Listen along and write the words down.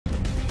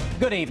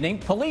Good evening.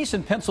 Police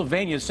in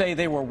Pennsylvania say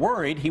they were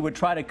worried he would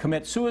try to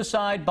commit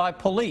suicide by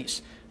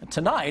police.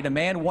 Tonight, a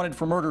man wanted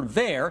for murder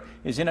there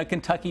is in a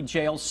Kentucky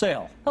jail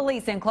cell.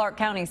 Police in Clark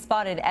County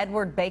spotted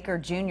Edward Baker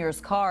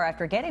Jr.'s car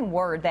after getting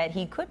word that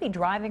he could be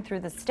driving through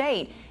the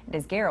state. And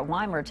as Garrett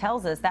Weimer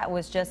tells us, that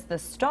was just the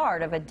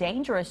start of a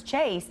dangerous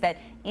chase that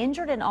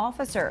injured an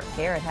officer.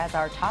 Garrett has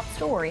our top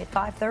story at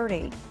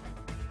 5:30.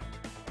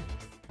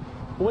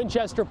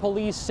 Winchester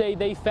police say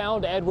they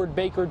found Edward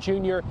Baker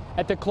Jr.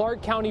 at the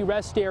Clark County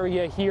rest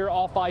area here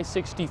off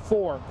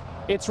I-64.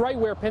 It's right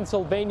where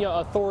Pennsylvania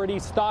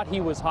authorities thought he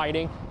was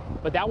hiding,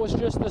 but that was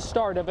just the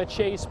start of a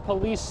chase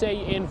police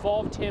say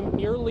involved him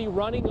nearly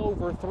running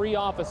over 3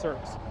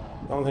 officers.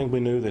 I don't think we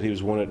knew that he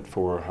was wanted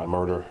for a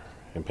murder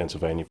in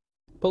Pennsylvania.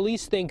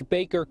 Police think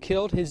Baker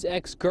killed his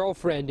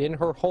ex-girlfriend in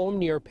her home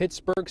near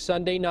Pittsburgh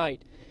Sunday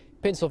night.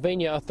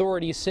 Pennsylvania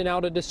authorities sent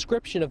out a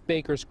description of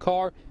Baker's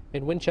car,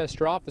 and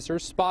Winchester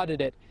officers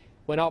spotted it.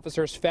 When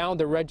officers found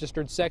the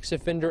registered sex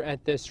offender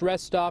at this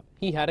rest stop,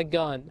 he had a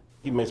gun.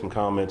 He made some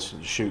comments,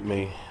 shoot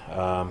me.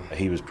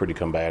 He was pretty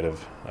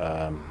combative,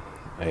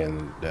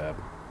 and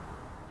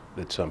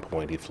at some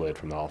point he fled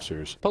from the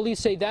officers. Police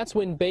say that's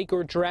when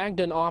Baker dragged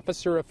an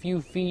officer a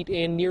few feet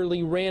and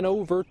nearly ran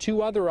over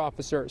 2 other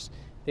officers.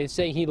 They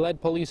say he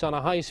led police on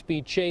a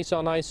high-speed chase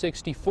on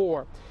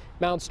I-64.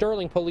 Mount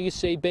Sterling police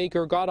say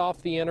Baker got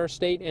off the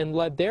interstate and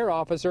led their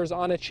officers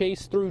on a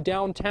chase through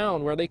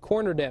downtown where they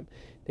cornered him.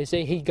 They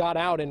say he got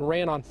out and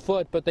ran on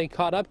foot, but they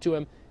caught up to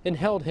him and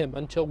held him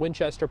until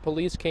Winchester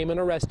police came and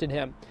arrested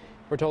him.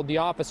 We're told the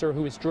officer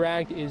who was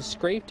dragged is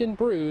scraped and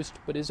bruised,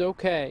 but is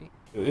okay.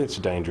 It's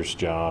a dangerous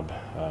job.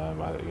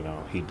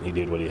 He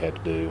did what he had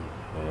to do,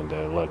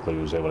 and luckily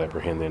he was able to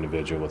apprehend the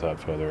individual without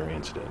further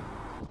incident.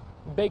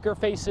 Baker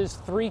faces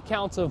 3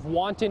 counts of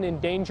wanton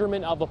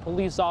endangerment of a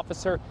police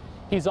officer.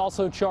 He's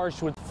also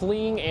charged with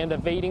fleeing and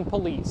evading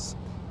police.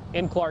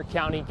 In Clark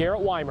County, Garrett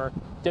Weimer,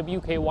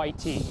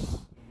 WKYT.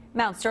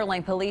 Mount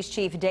Sterling Police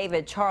Chief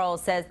David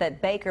Charles says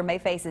that Baker may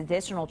face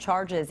additional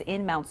charges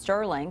in Mount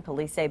Sterling.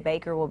 Police say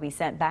Baker will be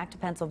sent back to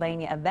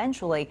Pennsylvania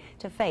eventually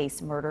to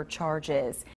face murder charges.